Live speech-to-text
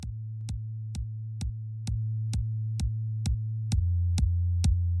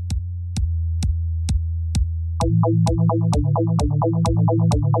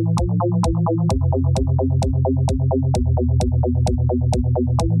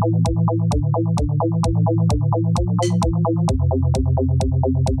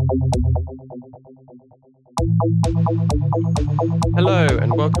Hello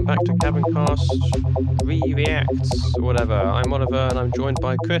and welcome back to Cabincast Reacts or whatever. I'm Oliver and I'm joined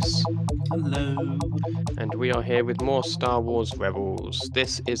by Chris, Hello. and we are here with more Star Wars Rebels.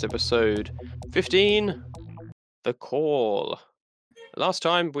 This is episode 15, The Call. Last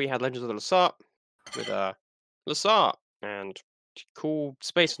time we had Legends of the Lasat with Lasat and cool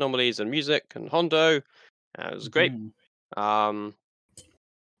space anomalies and music and Hondo. It was great. Mhm.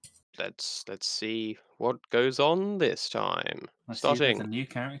 Let's see what goes on this time. I see Starting. there's a new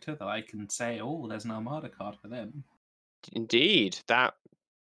character that I can say, oh, there's an Armada card for them. Indeed, that.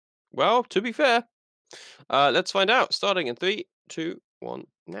 Well, to be fair, let's find out. Starting in 3, 2, 1,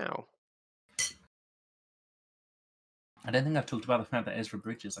 now. I don't think I've talked about the fact that Ezra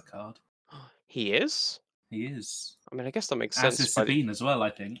Bridge is a card. He is. He is. I mean, I guess that makes As sense. is Sabine as well, I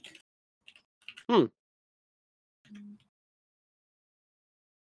think. Hmm.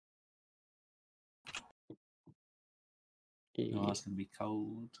 Oh, it's going to be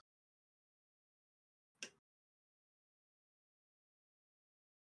cold.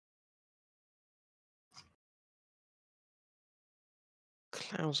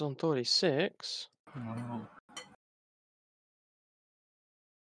 Clouds on 36. Oh.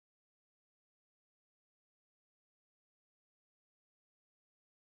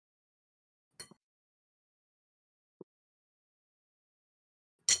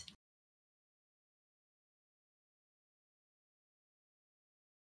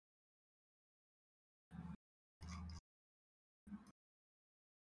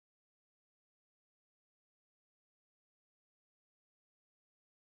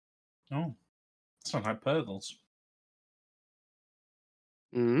 Oh. It's not like Purgles.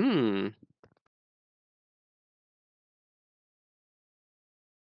 Mmm.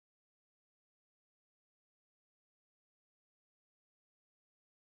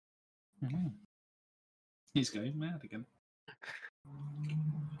 Mm-hmm. He's going mad again.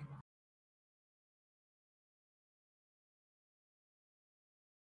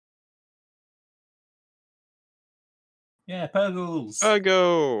 Yeah, Purgles!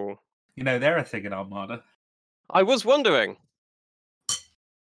 Ergo. You know, they're a thing in Armada. I was wondering.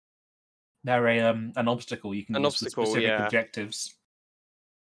 They're an obstacle you can An use with obstacle, specific yeah. objectives.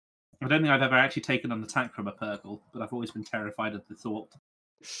 I don't think I've ever actually taken an attack from a Purgle, but I've always been terrified of the thought.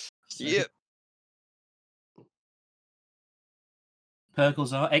 So. Yep.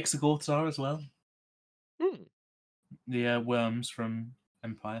 Purgles are. Exegorths are as well. Hmm. The worms from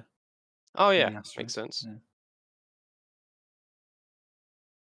Empire. Oh, yeah. The Astros. Makes sense. Yeah.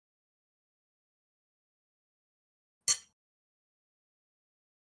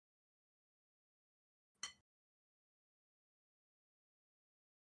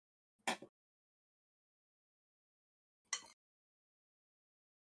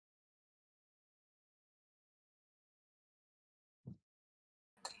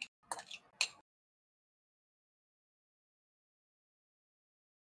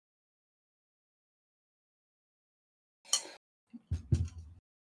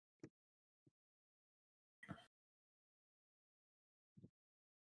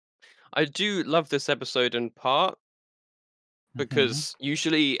 I do love this episode in part because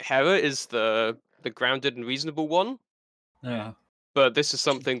usually Hera is the grounded and reasonable one. Yeah. But this is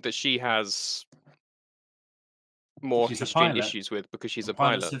something that she has more She's a history and pilot. issues with because she's a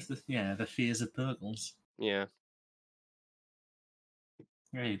Pilots pilot. of the fears of Purgles. Yeah.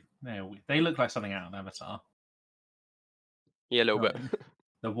 They look like something out of Avatar. Yeah, a little Like bit.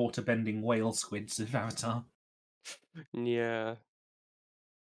 the water-bending whale squids of Avatar. Yeah.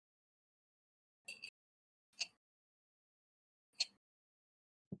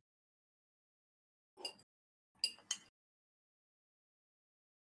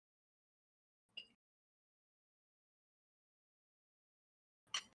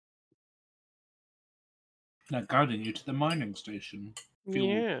 They're guiding you to the mining station. Fuel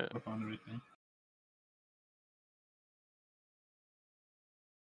Yeah. refinery thing.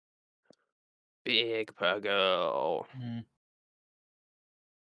 Big Purgle.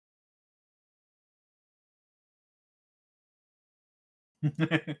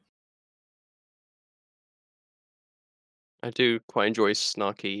 I do quite enjoy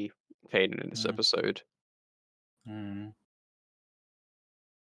snarky Kaden in this episode.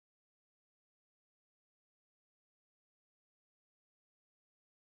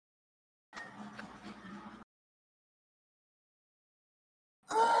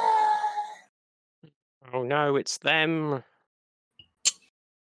 Oh no, it's them.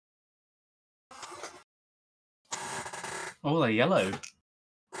 Oh, they're yellow.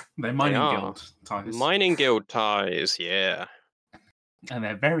 They're They mining are. guild ties. Mining guild ties, yeah. And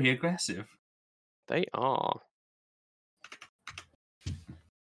they're very aggressive. They are.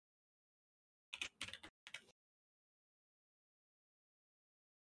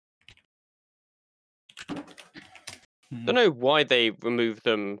 Don't know why they removed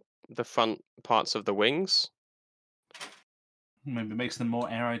the front parts of the wings. Maybe it makes them more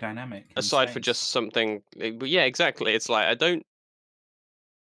aerodynamic in Aside for space. just something, but yeah, exactly. It's like I don't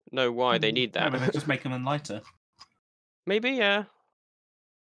know why they need Maybe they're that. just making them lighter. Maybe, yeah.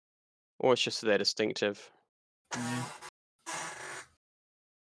 Or it's just they're distinctive. Yeah.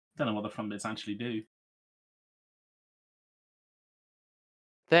 Don't know what the front bits actually do.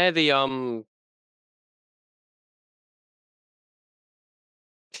 They're the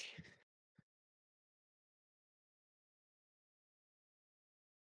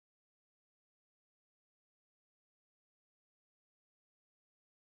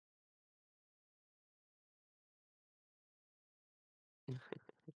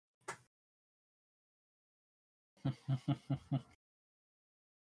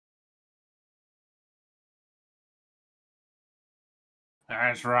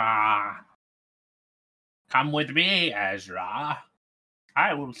Ezra! Come with me, Ezra.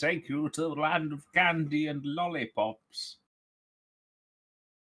 I will take you to the land of candy and lollipops.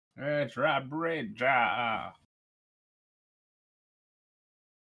 Ezra Bridger.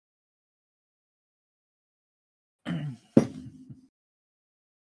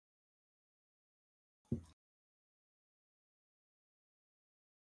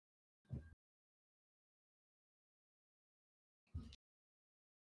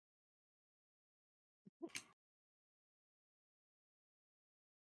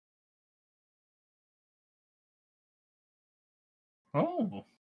 Oh,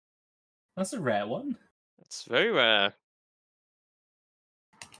 that's a rare one. it's very rare.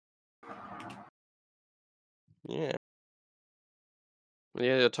 Yeah.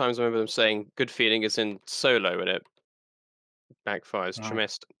 Yeah, there are times I remember them saying good feeling is in solo and it backfires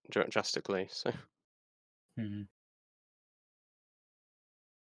Ah. drastically. So Hmm.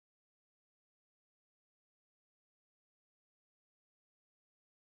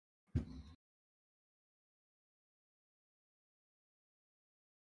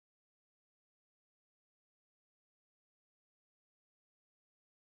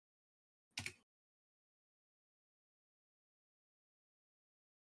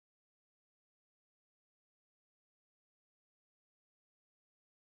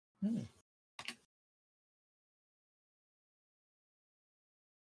 Hmm.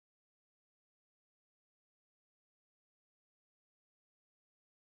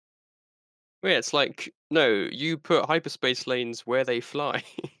 yeah, it's like no, you put hyperspace lanes where they fly.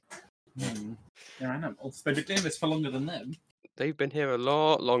 Hmm. They're animals. They've been doing this for longer than them. They've been here a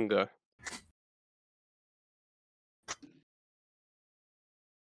lot longer.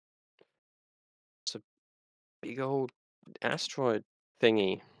 It's a big old asteroid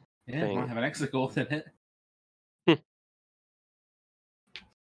thingy Yeah, might thing. have an exocort in it.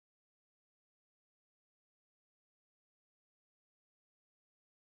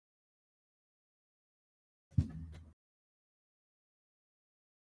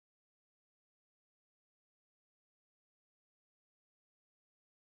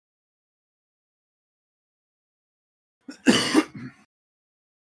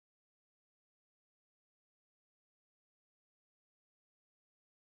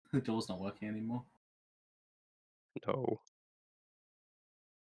 The door's not working anymore. No.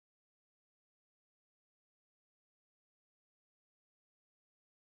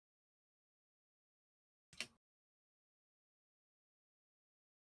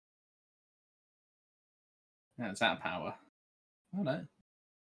 Yeah, it's out of power. Oh no.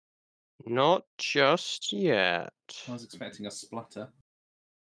 Not just yet. I was expecting a splutter.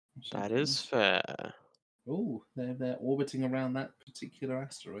 That is fair. Oh, they're orbiting around that particular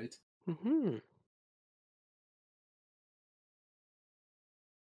asteroid. Hmm.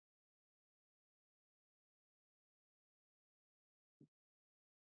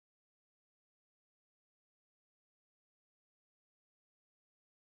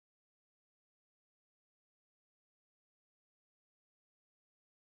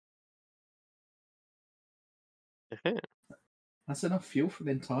 That's enough fuel for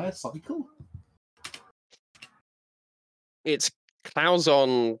the entire cycle? It's clouds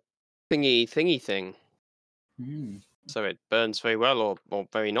on thingy thing. Hmm. So it burns very well or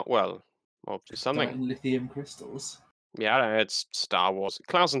very not well. Or just something. Lithium crystals. Yeah, I don't know, it's Star Wars.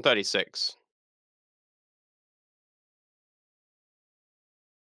 Clouds on 36.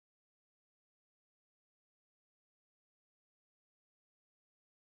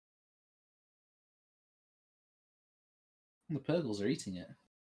 The Purgles are eating it.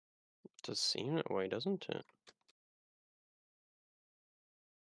 Does seem that way, doesn't it?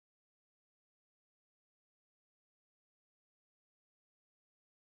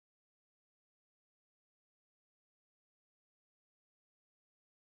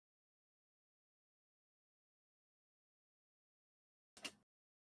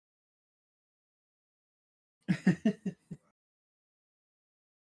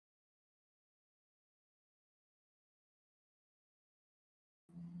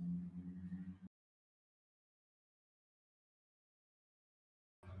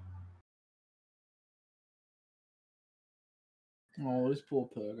 Oh, this poor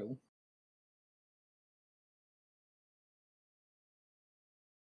Purgle.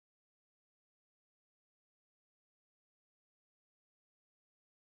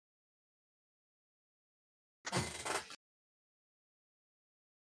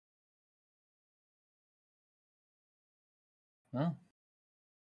 Oh.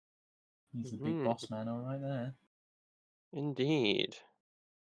 He's a big boss man, all right there. Indeed.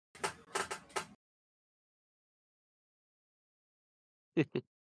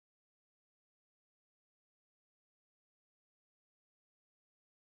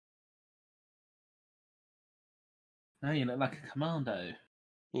 Now you look like a commando.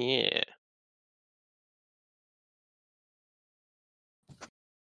 Yeah.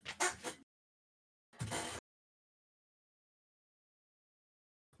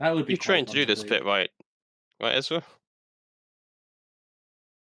 That would be You're quite trying to fun do this bit right, Ezra?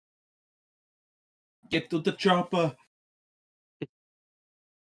 Get to the chopper!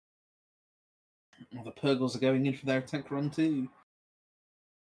 Oh, the Purgles are going in for their attack run too.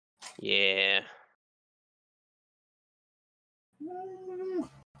 Yeah.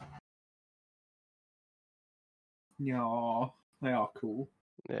 Yeah, they are cool.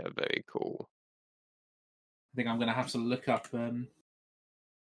 They're very cool. I think I'm going to have to look up their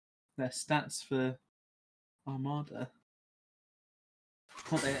stats for Armada.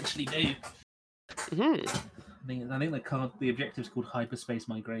 What they actually do. I think the objective's called hyperspace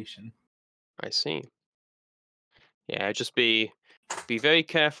migration. I see. Yeah, just be very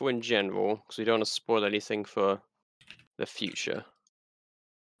careful in general, because we don't want to spoil anything for the future.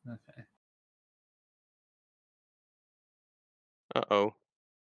 Okay. Uh-oh.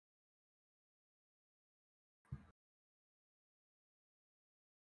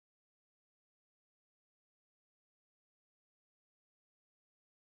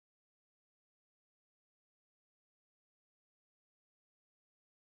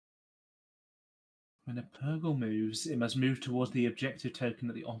 When a Purgle moves, it must move towards the objective token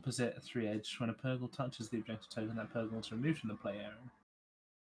at the opposite 3 edge. When a Purgle touches the objective token, that Purgle is removed from the play area.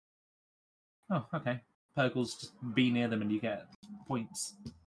 Oh, okay. Purgles just be near them and you get points.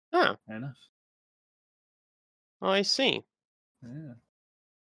 Ah, Fair enough. I see. Yeah.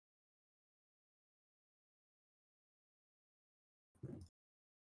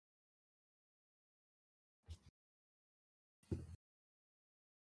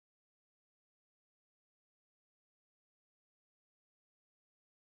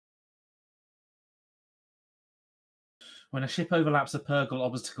 When a ship overlaps a Purgle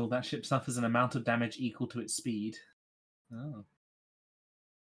obstacle, that ship suffers an amount of damage equal to its speed. Oh.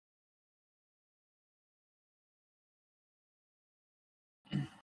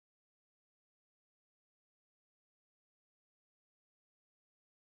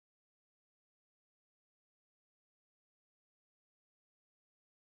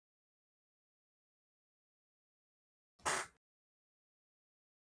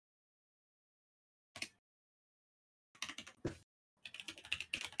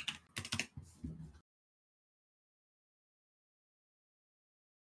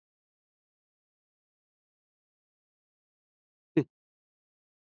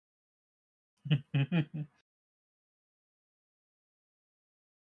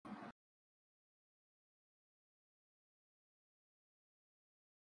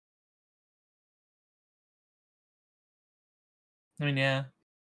 I mean, yeah.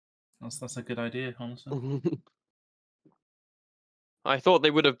 That's a good idea, honestly. I thought they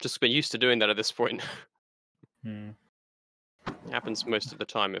would have just been used to doing that at this point. Hmm. It happens most of the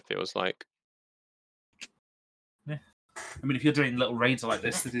time, it feels like. Yeah. I mean, if you're doing little raids like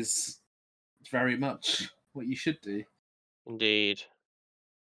this, it is very much what you should do. Indeed.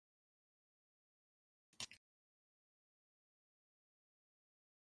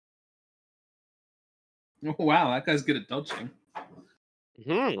 Oh, wow, that guy's good at dodging.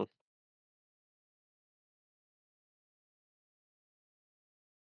 Hmm.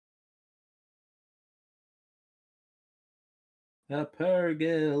 A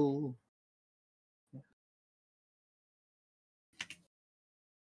Purgle.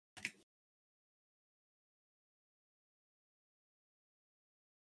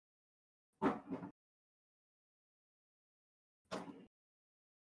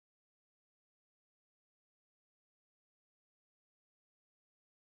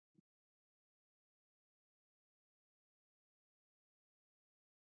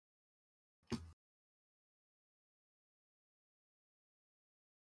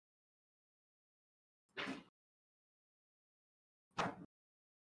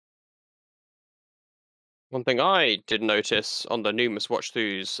 One thing I did notice on the numerous watch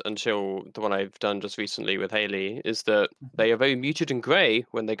throughs until the one I've done just recently with Haley is that Mhm. they are very muted and grey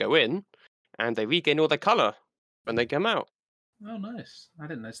when they go in, and they regain all their colour when they come out. Oh, nice. I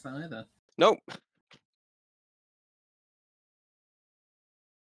didn't notice that either. Nope.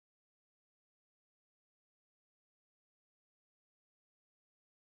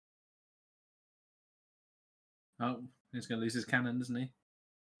 Oh, he's going to lose his cannon, isn't he?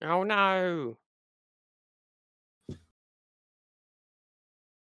 Oh no.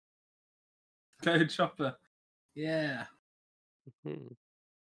 Go, Chopper. Yeah. Hmm.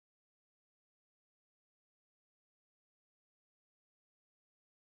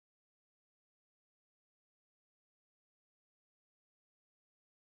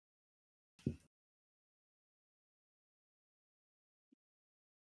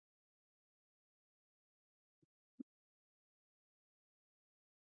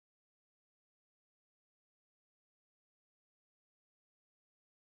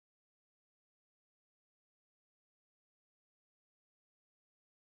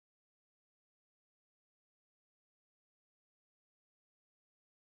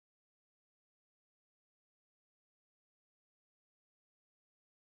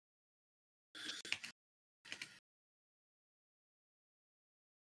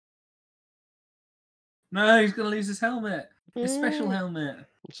 No, he's going to lose his helmet. His special Mm, helmet.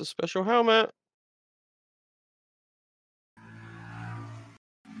 it's a special helmet.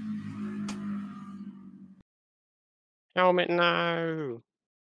 Helmet no.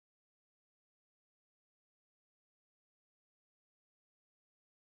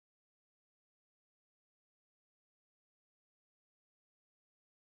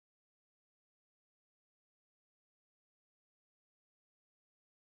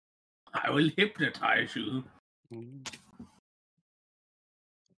 I will hypnotize you. Mm.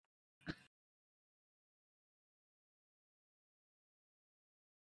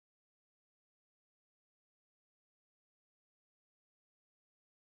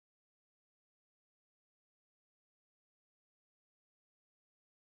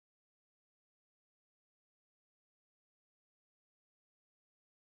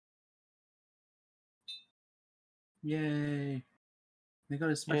 Yay. They got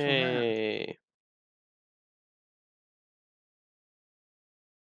his special hat. Yay.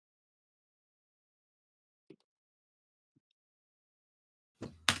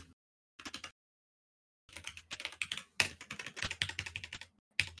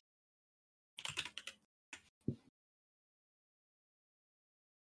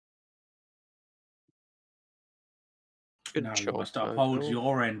 Good Now you job, must uphold Virgil.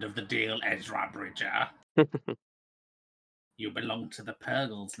 your end of the deal, Ezra Bridger. You belong to the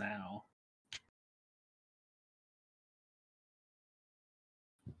Purgles now.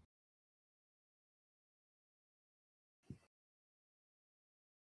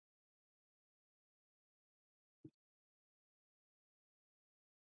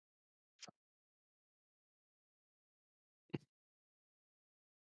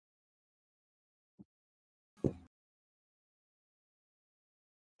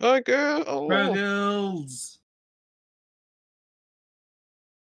 Virgil. Oh. Purgles!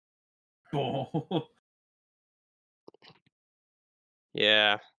 Oh.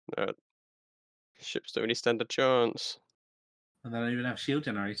 Yeah. Uh, ships don't really stand a chance. And they don't even have shield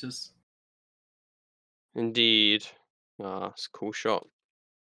generators. Indeed. Ah, it's a cool shot.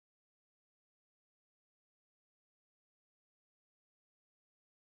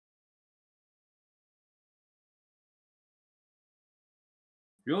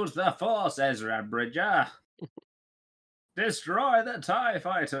 Use the Force, Ezra Bridger. Destroy the TIE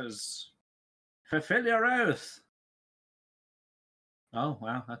fighters. Fulfill your oath. Oh,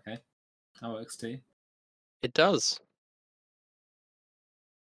 wow, okay. That works too. It does.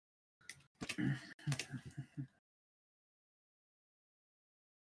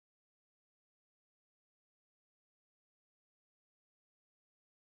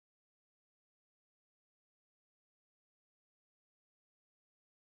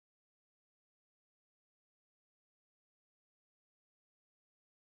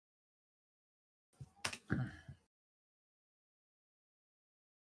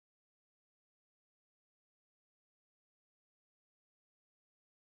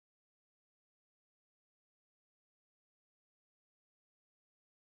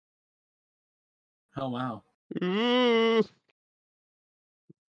 Oh, wow. Mm.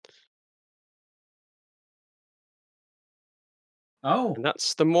 Oh, And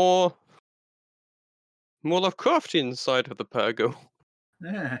that's the more Lovecraftian side of the Purgle.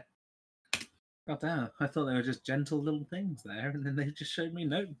 yeah. God damn, I thought they were just gentle little things there, and then they just showed me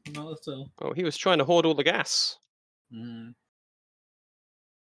no, not at all. Oh, he was trying to hoard all the gas. Mm.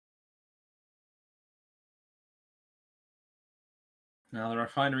 Now the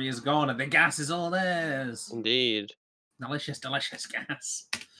refinery is gone and the gas is all theirs. Indeed. Delicious, delicious gas.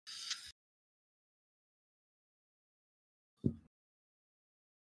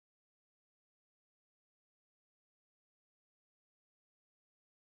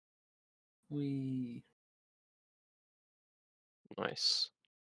 We. Nice.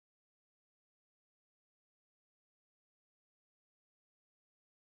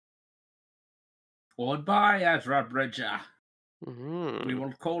 Goodbye, Ezra Bridger. Mm-hmm. We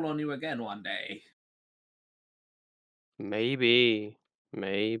will call on you again one day. Maybe.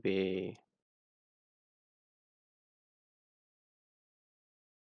 Maybe.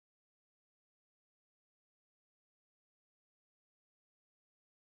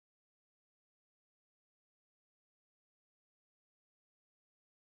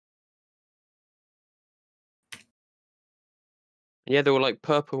 Yeah, they were like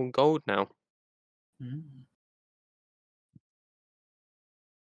purple and gold now. Mm.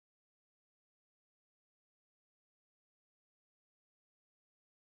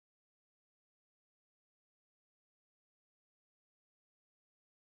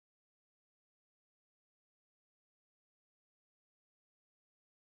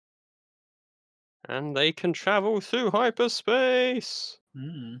 And they can travel through hyperspace.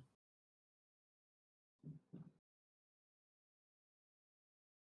 Mm.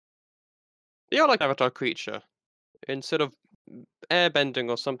 They are like Avatar creature. Instead of airbending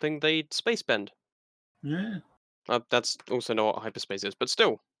or something, they space bend. Yeah. That's also not what hyperspace is, but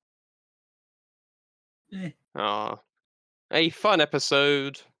still. Eh. A fun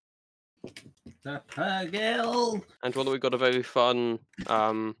episode. The Purgle. And one that we got a very fun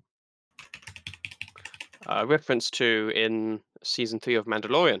reference to in season 3 of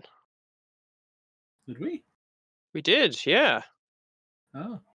Mandalorian. Did we? We did, yeah.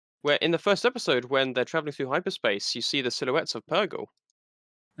 Oh. Where in the first episode, when they're traveling through hyperspace, you see the silhouettes of Purgle.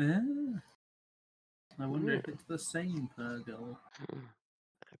 Ah. I wonder if it's the same Purgle.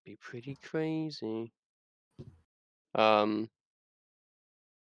 That'd be pretty crazy. Yeah.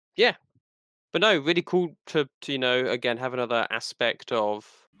 But no, really cool to again have another aspect of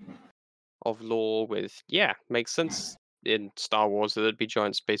lore with makes sense in Star Wars that there'd be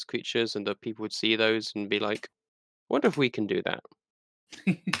giant space creatures and that people would see those and be like, wonder if we can do that.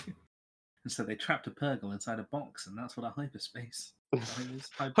 And so they trapped a Purgle inside a box, and that's what a hyperspace is.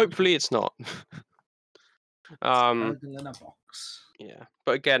 Hopefully it's not. Purgle in a box. Yeah.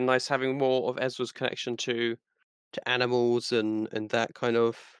 But again, nice having more of Ezra's connection to animals and that kind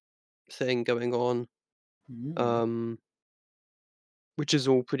of thing going on. Mm. Which is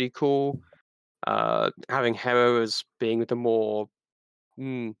all pretty cool. Having Hera as being the more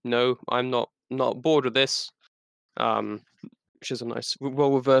no, I'm not bored with this. Which is a nice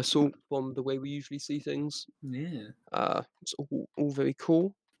role reversal from the way we usually see things. Yeah. It's all very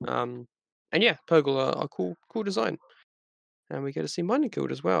cool. And yeah, Purgle are cool design. And we get to see Mining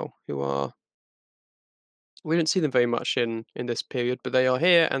Guild as well, who are we didn't see them very much in this period, but they are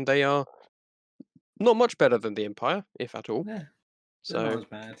here and they are not much better than the Empire, if at all. Yeah. They're So not as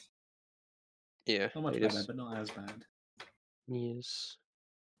bad. yeah, Not much better, but not as bad. Yes.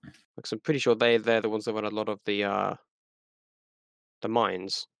 Because I'm pretty sure they're the ones that run a lot of the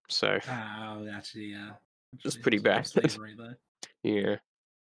mines. So Oh, actually, yeah. it's pretty bad. Slavery, though. Yeah.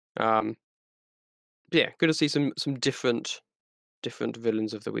 Yeah, good to see some different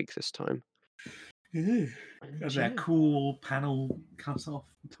villains of the week this time. Yeah. And And their cool panel cut off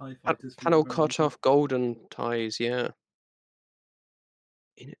TIE fighters. from panel the cut very off golden ties, yeah.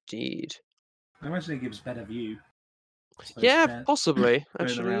 Indeed. I imagine it gives better view. Yeah, possibly. Going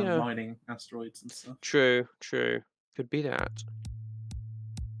Actually, around yeah. mining asteroids and stuff. True. Could be that.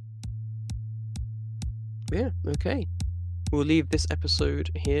 Yeah, okay. We'll leave this episode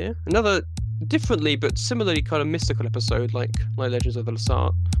here. Another differently but similarly kind of mystical episode like Legends of the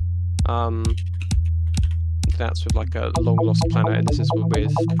Lasat. That's with like a long lost planet, and this is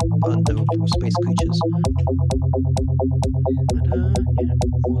with unknowable space creatures. And yeah,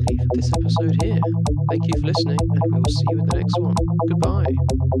 we'll leave this episode here. Thank you for listening, and we will see you in the next one. Goodbye.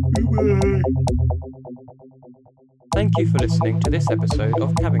 Goodbye. Thank you for listening to this episode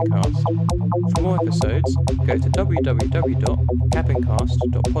of Cabincast. For more episodes, go to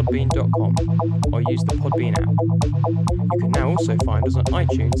www.cabincast.podbean.com or use the Podbean app. You can now also find us on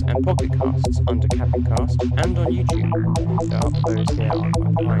iTunes and Pocket Casts under Cabincast and on YouTube. The uploads here are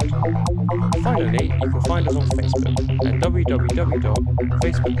quite behind. Finally, you can find us on Facebook at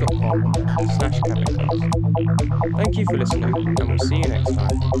www.facebook.com/Cabincast. Thank you for listening, and we'll see you next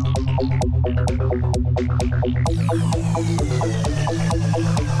time.